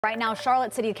Right now,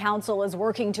 Charlotte City Council is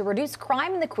working to reduce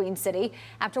crime in the Queen City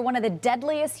after one of the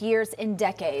deadliest years in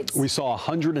decades. We saw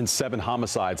 107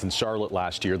 homicides in Charlotte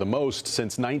last year, the most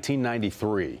since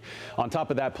 1993. On top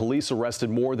of that, police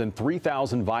arrested more than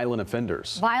 3,000 violent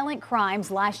offenders. Violent crimes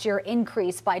last year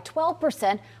increased by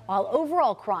 12%, while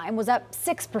overall crime was up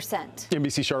 6%.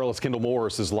 NBC Charlotte's Kendall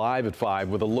Morris is live at 5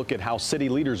 with a look at how city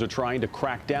leaders are trying to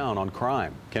crack down on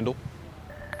crime. Kendall?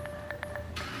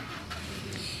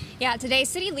 Yeah, today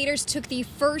city leaders took the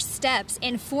first steps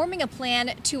in forming a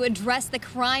plan to address the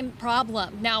crime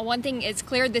problem. Now, one thing is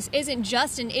clear, this isn't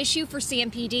just an issue for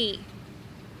CMPD.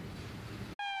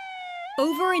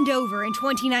 Over and over in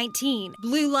 2019,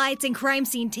 blue lights and crime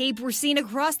scene tape were seen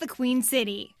across the Queen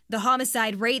City. The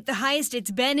homicide rate, the highest it's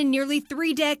been in nearly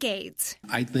 3 decades.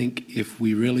 I think if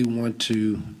we really want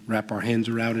to wrap our hands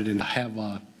around it and have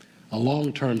a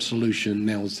long-term solution,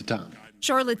 now is the time.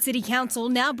 Charlotte City Council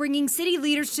now bringing city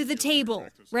leaders to the table,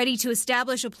 ready to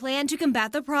establish a plan to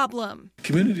combat the problem.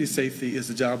 Community safety is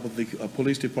the job of the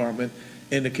police department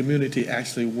and the community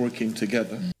actually working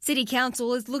together. City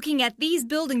Council is looking at these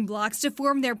building blocks to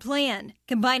form their plan,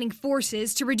 combining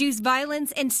forces to reduce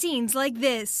violence and scenes like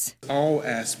this. All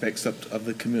aspects of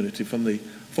the community, from the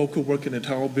folk who work in the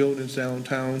tall buildings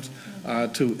downtowns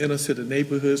to inner city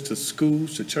neighborhoods, to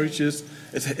schools, to churches.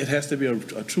 It has to be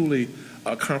a truly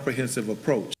comprehensive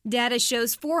approach. Data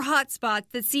shows 4 hotspots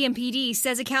that CMPD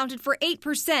says accounted for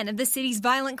 8% of the city's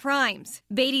violent crimes.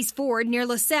 Beatty's Ford near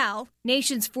LaSalle,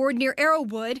 Nations Ford near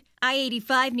Arrowwood,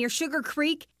 I-85 near Sugar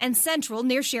Creek, and Central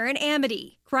near Sharon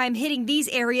Amity. Crime hitting these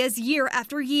areas year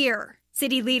after year.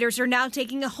 City leaders are now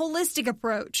taking a holistic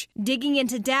approach, digging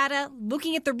into data,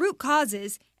 looking at the root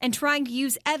causes, and trying to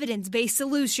use evidence-based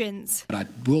solutions. But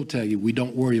I will tell you, we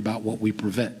don't worry about what we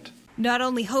prevent. Not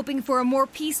only hoping for a more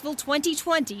peaceful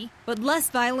 2020, but less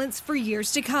violence for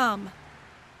years to come.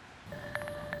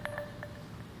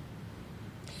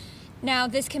 Now,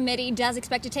 this committee does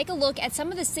expect to take a look at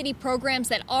some of the city programs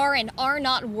that are and are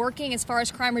not working as far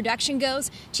as crime reduction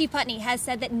goes. Chief Putney has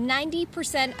said that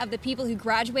 90% of the people who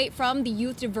graduate from the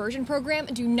youth diversion program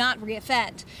do not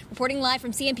reoffend. Reporting live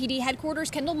from CMPD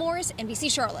headquarters, Kendall Morris,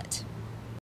 NBC Charlotte.